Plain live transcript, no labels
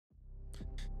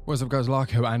What's up guys,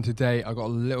 Larco, and today I got a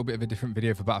little bit of a different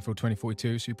video for Battlefield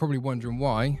 2042, so you're probably wondering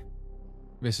why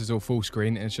this is all full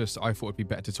screen. It's just I thought it'd be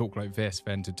better to talk like this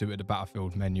than to do it at the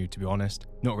Battlefield menu, to be honest.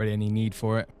 Not really any need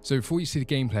for it. So before you see the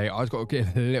gameplay, I've got to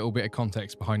give a little bit of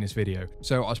context behind this video.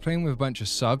 So I was playing with a bunch of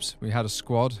subs. We had a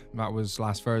squad, that was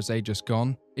last Thursday, just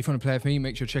gone. If you want to play with me,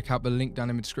 make sure to check out the link down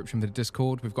in the description for the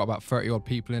Discord. We've got about 30 odd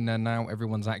people in there now.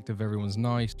 Everyone's active, everyone's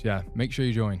nice. Yeah, make sure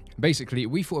you join. Basically,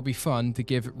 we thought it'd be fun to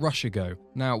give Rush a go.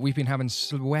 Now, we've been having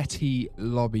sweaty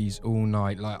lobbies all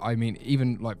night. Like, I mean,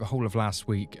 even like the whole of last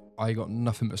week, I got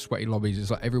nothing but sweaty lobbies.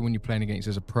 It's like everyone you're playing against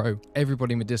is a pro.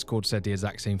 Everybody in the Discord said the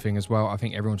exact same thing as well. I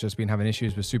think everyone's just been having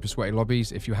issues with super sweaty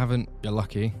lobbies. If you haven't, you're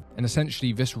lucky. And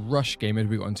essentially, this Rush game that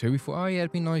we got into, we thought, oh yeah,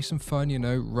 it'd be nice and fun, you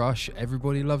know, Rush.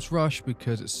 Everybody loves Rush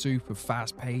because it's super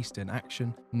fast-paced and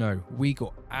action. No, we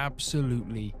got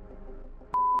absolutely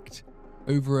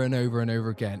over and over and over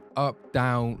again. Up,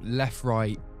 down, left,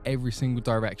 right, every single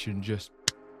direction, just...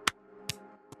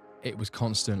 It was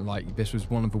constant. Like, this was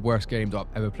one of the worst games I've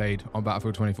ever played on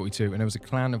Battlefield 2042, and there was a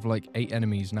clan of like 8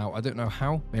 enemies. Now, I don't know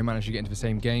how they managed to get into the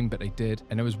same game, but they did.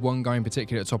 And there was one guy in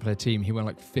particular at the top of their team. He went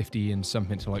like 50 and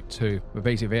something to like 2. But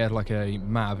basically, they had like a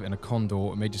Mav and a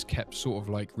Condor, and they just kept sort of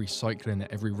like recycling it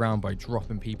every round by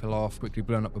dropping people off, quickly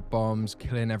blowing up the bombs,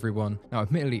 killing everyone. Now,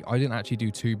 admittedly, I didn't actually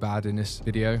do too bad in this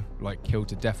video, like killed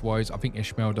to death wise. I think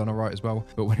Ishmael done all right as well.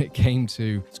 But when it came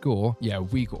to score, yeah,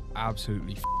 we got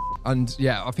absolutely and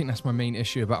yeah, I think that's my main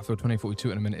issue about Battlefield 2042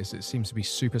 at the minute, is it seems to be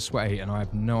super sweaty and I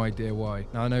have no idea why.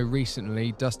 Now, I know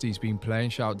recently Dusty's been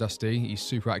playing. Shout out Dusty. He's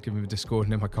super active in the Discord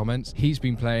and in my comments. He's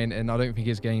been playing, and I don't think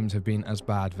his games have been as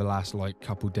bad the last like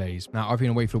couple days. Now, I've been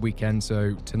away for the weekend,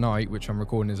 so tonight, which I'm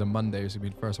recording is a Monday, this will be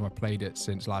the first time I played it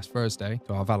since last Thursday.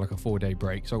 So I've had like a 4-day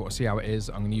break. So I've got to see how it is.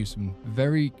 I'm going to use some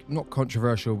very, not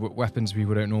controversial, but weapons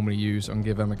people don't normally use. I'm going to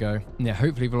give them a go. And yeah,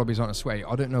 hopefully the lobbies aren't as sweaty.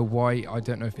 I don't know why. I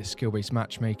don't know if it's skill-based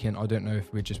matchmaking. I don't know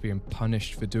if we're just being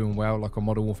punished for doing well, like on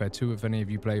Modern Warfare 2. If any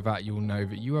of you play that, you'll know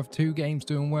that you have 2 games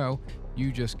doing well,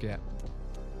 you just get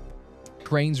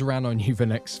trains around on you the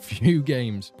next few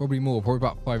games, probably more, probably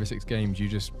about 5 or 6 games. You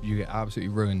get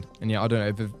absolutely ruined. And yeah, I don't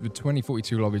know, the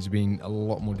 2042 lobbies have been a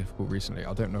lot more difficult recently.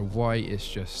 I don't know why. It's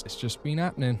just been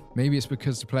happening. Maybe it's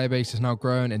because the player base is now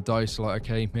growing and DICE are like,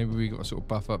 okay, maybe we got to sort of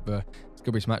buff up the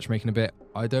skill-based matchmaking a bit.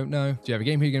 I don't know. So yeah, the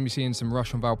game here you're going to be seeing some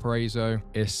Rush on Valparaiso.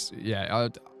 It's, yeah,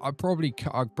 I've probably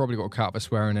got to cut out the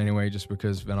swearing anyway, just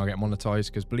because then I'll get monetized.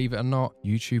 Because believe it or not,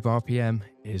 YouTube RPM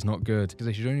is not good, because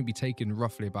they should only be taking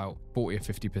roughly about 40 or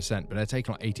 50%, but they're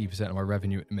taking like 80% of my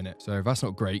revenue at the minute. So that's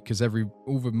not great, because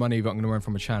all the money that I'm going to earn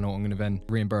from a channel, I'm going to then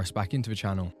reimburse back into the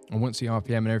channel. And once the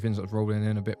RPM and everything's like rolling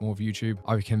in a bit more of YouTube,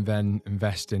 I can then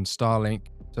invest in Starlink.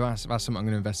 So that's something I'm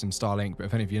going to invest in Starlink. But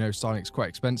if any of you know, Starlink's quite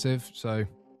expensive, so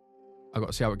I've got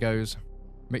to see how it goes.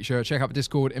 Make sure to check out the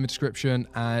Discord in the description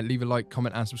and leave a like,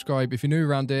 comment, and subscribe if you're new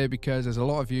around here, because there's a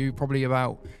lot of you, probably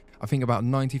about, I think about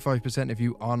 95% of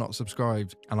you are not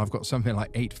subscribed, and I've got something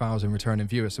like 8,000 returning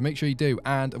viewers. So make sure you do.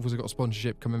 And I've also got a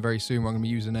sponsorship coming very soon where I'm going to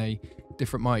be using a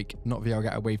different mic, not the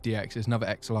Elgato Wave DX. It's another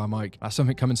XLR mic. That's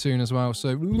something coming soon as well.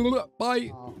 So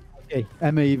bye. Okay,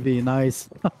 MAV, nice.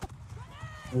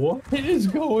 What is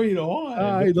going on?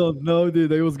 I don't know,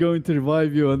 dude. I was going to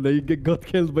revive you and they got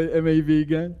killed by MAV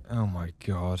again. Oh my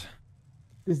god.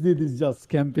 This dude is just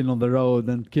camping on the road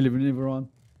and killing everyone.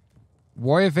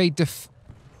 Why are they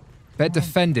they're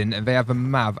defending and they have a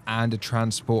MAV and a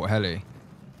transport heli?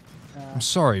 I'm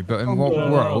sorry, but in what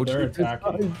world? They're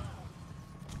attacking.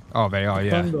 Oh, they are,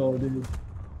 yeah.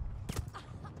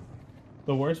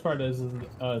 The worst part is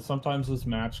sometimes this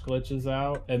match glitches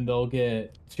out and they'll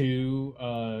get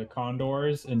 2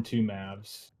 Condors and 2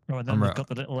 Mavs. Oh, and then they've got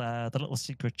the little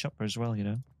secret chopper as well, you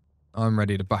know. I'm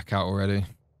ready to back out already.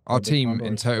 Our team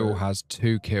in total has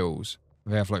 2 kills.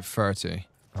 They have like 30.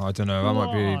 Oh, I don't know. That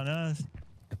might be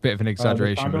a bit of an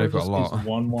exaggeration, but they've got a lot.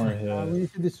 One more hit. We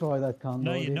need to destroy that Condor.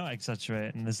 No, you're not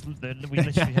exaggerating. We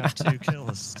literally have 2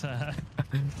 kills.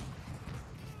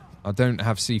 I don't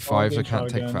have C5, so I can't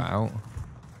take that out.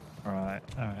 Alright,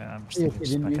 I'm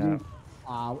just back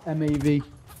out. MAV.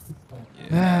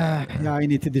 Yeah, I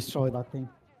need to destroy that thing.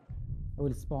 I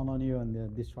will spawn on you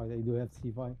and destroy that. You do have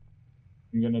C5.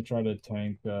 I'm gonna try to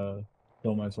tank,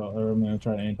 kill myself, or I'm gonna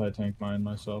try to anti-tank mine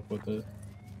myself with it.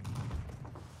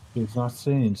 It's not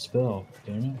saying spill,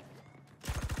 damn it.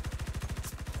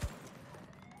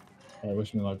 Alright,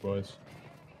 wish me luck, boys.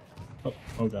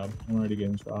 Oh god, I'm already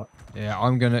getting shot. Yeah,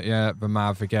 I'm gonna, the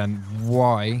Mav again.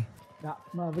 Why? Yeah,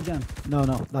 Mav again. No,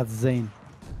 that's Zane.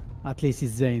 At least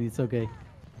it's Zane, it's okay.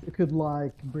 You could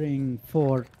like bring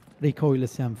 4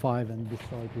 recoilless M5 and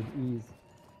destroy it with ease.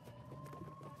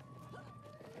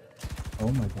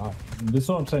 Oh my god. This is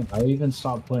what I'm saying. I even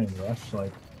stopped playing Rush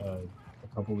like a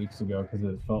couple weeks ago because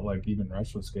it felt like even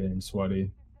Rush was getting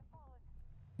sweaty.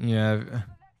 Yeah.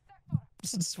 I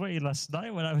wasn't sweaty last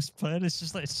night when I was playing. It's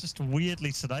just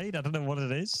weirdly tonight. I don't know what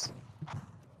it is.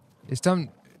 It's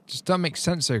just don't make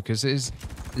sense though, because it is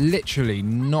literally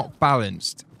not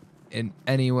balanced in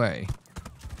any way.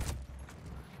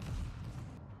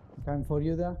 Time for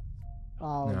you there.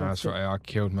 Oh, No, that's right. I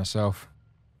killed myself.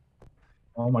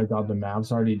 Oh my god, the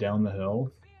map's already down the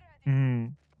hill.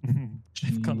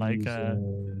 They've got like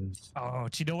Jesus. oh,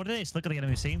 do you know what it is? Look at the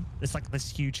enemy team. It's like this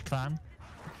huge clan.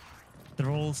 They're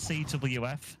all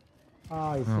CWF.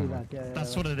 Oh, you see Oh that? Yeah,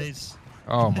 That's what it is.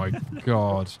 Oh my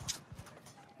god.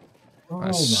 Oh my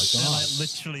That's- They're god. like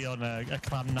literally on a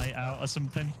clan night out or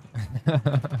something.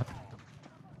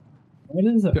 What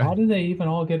is it? How did they even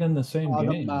all get in the same Oh,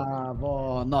 the game? map.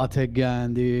 Oh, not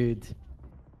again, dude.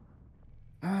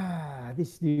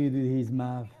 This dude with his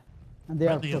map. And they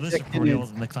Well, are the others are protecting probably all it.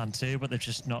 in the clan too, but they've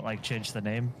just not like changed the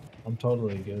name. I'm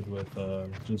totally good with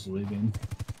just leaving.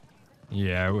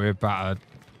 Yeah, we're about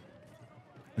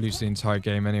to lose the entire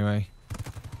game anyway.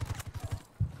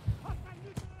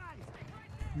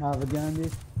 Map again,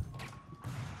 dude.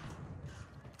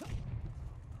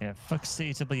 Yeah, fuck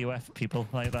CWF people.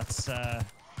 Like that's Yeah,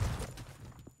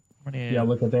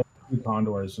 look at that. 2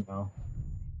 condors now.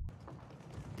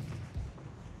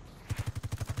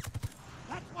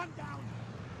 That's one down.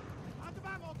 Out of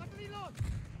ammo, got to reload.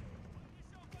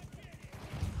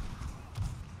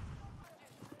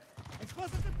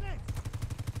 Explosive in place.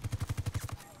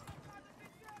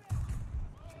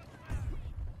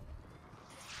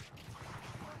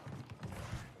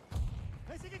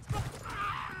 Placing explosive.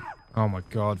 Oh my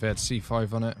god, they had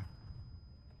C5 on it.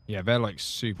 Yeah, they're like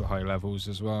super high levels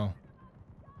as well.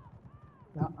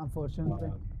 Yeah, unfortunately.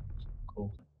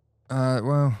 Cool.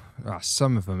 Well,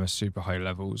 some of them are super high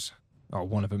levels. Oh,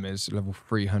 one of them is level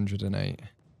 308.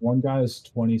 One guy is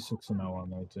 26-0 on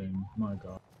that team. My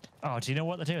god. Oh, do you know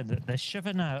what they're doing? They're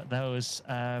shoving out those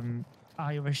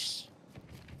Irish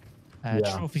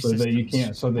trophy so that you systems.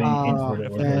 can't. So they import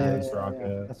it with yeah, this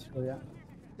rocket. that's true,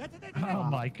 yeah. Oh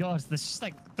my god, they're just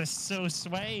like they're so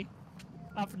sway.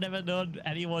 I've never known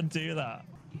anyone do that.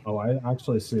 Oh, I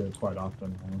actually see it quite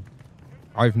often. Now.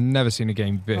 I've never seen a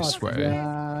game this Oh, way.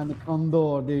 yeah, and the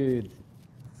Condor, dude.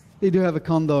 They do have a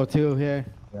Condor too here.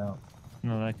 Yeah.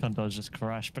 No, that condor's just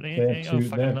crashed. But They hey, have oh, two.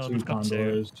 fucking They have no, 2 they've got two.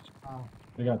 condors. Oh.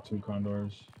 They got 2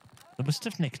 condors. They must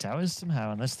have nicked ours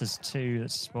somehow, unless there's 2 that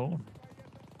spawn.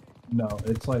 No,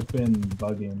 it's like been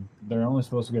bugging. They're only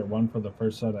supposed to get 1 for the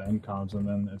first set of NCOMs, and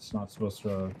then it's not supposed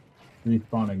to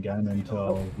respawn again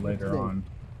until later on.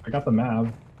 I got the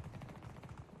map.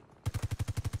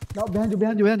 No, behind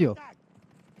you.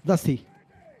 Dusty.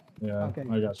 Yeah, Okay.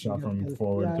 I got shot from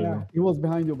forward yeah, too. yeah. He was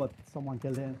behind you, but someone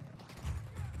killed him.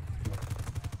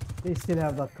 They still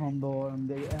have that Condor and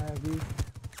they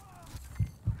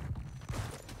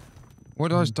What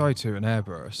did I just die to? An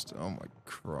airburst? Oh my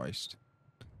Christ.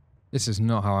 This is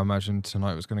not how I imagined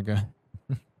tonight was going to go.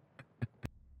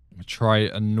 I'll try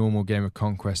a normal game of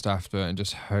Conquest after and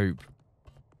just hope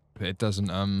that it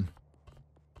doesn't,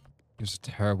 it's a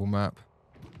terrible map.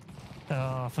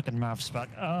 Oh, fucking map's back.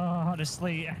 Oh,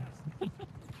 honestly.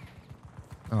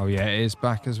 Oh yeah, it is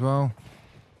back as well.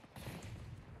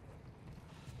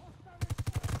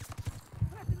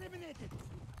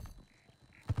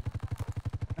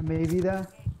 maybe there.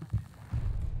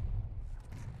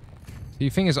 The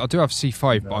thing is, I do have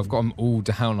C5, but I've got them all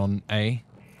down on A.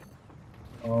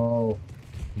 Oh,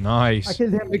 Nice. I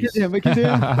killed him.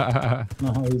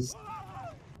 nice.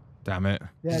 Damn it.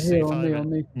 Yeah, Just here say on me, five. on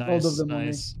me. Nice, Both of them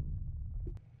nice.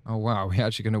 Oh wow, we're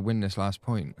actually going to win this last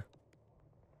point.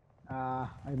 I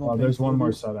don't Oh, think there's so, one more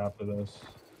dude. set after this.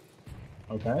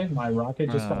 Okay, my rocket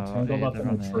just got Oh, tangled yeah, up in they're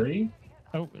a on it. tree.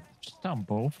 Oh, just down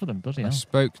both of them, bloody I hell.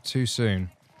 spoke too soon.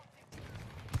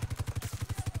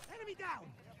 Enemy down.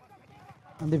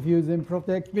 And defuse him.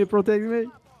 Protect me.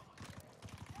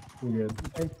 We good.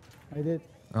 Okay, I did.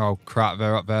 Oh crap,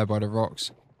 they're up there by the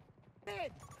rocks.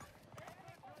 Dead.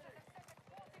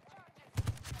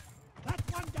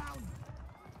 That's one down.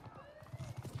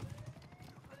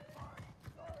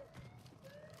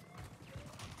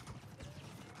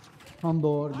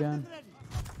 Condor again. Ready.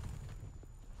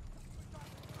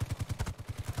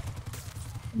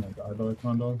 Oh my god, the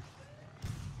condor.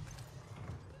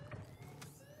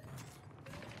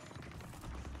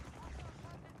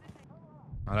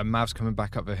 And then Mav's coming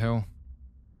back up the hill.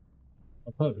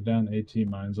 I'll put down 18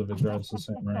 mines if it drives the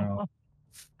same route.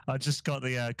 I just got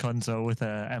the console with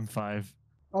a M5.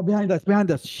 Oh, behind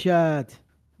us. Shit.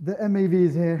 The MAV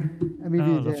is here. MAV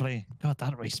Oh, is here. lovely. God,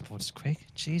 that respawns quick.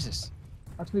 Jesus.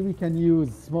 Actually, we can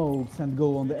use smokes and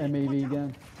go on the MAV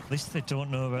again. At least they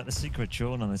don't know about the secret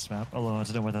drone on this map. Although I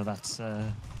don't know whether that's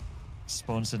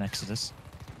spawns in Exodus.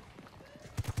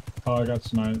 Oh, I got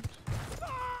sniped.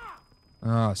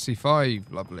 Ah,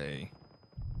 C5, lovely.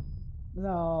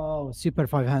 No, super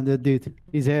 500, dude.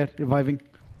 He's here, reviving.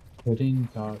 Hitting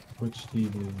Twitch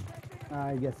TV.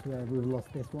 I guess we've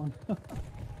lost this one.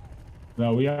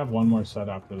 No, we have one more set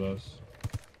after this.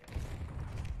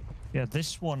 Yeah,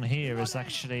 this one here is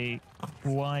actually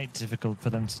quite difficult for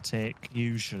them to take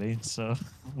usually, so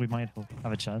we might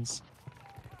have a chance.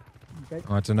 Okay.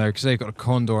 I don't know, because they've got a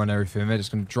condor and everything. They're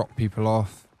just going to drop people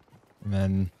off. And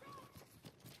then,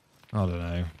 I don't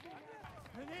know.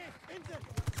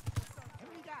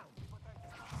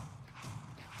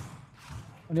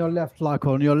 On your left,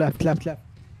 Larco, on your left.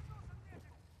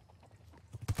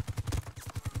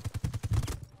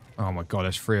 Oh my god,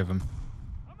 there's 3 of them.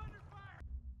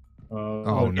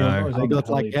 Oh no. I got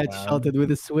like headshotted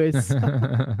with a Swiss.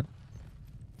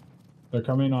 They're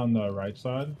coming on the right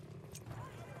side.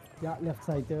 Yeah, left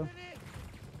side too.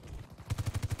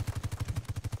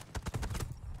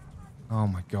 Oh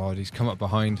my god, he's come up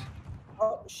behind.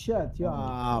 Oh shit,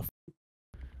 yeah.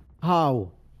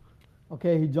 How?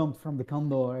 Okay, he jumped from the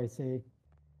condor, I see.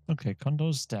 Okay,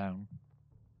 Condor's down.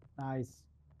 Nice.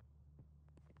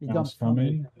 He Now jumped it's from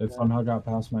coming. It somehow got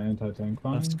past my anti-tank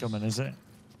mines. That's coming, is it?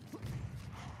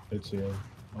 It's you.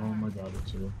 Oh my god,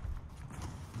 it's you.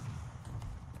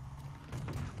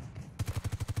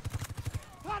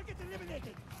 Target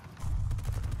eliminated.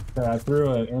 Okay, I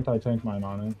threw an anti-tank mine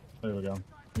on it. There we go.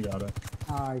 We got it.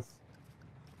 Nice.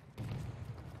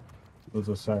 It was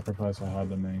a sacrifice I had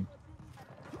to make.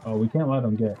 Oh, we can't let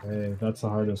them get A. That's the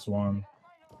hardest one.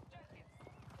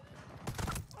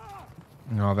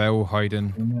 Oh, they're all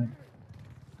hiding. Isn't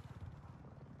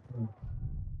it?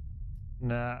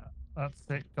 Nah, that's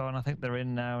it gone. I think they're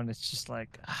in now, and it's just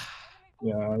like...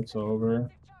 Yeah, it's over.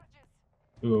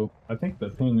 Ooh, I think the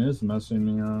ping is messing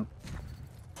me up.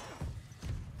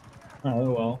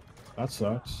 Oh well, that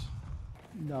sucks.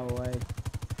 No way.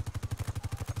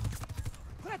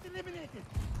 Threat eliminated.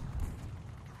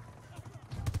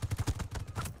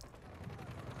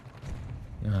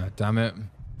 Ah, damn it.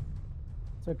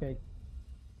 It's okay.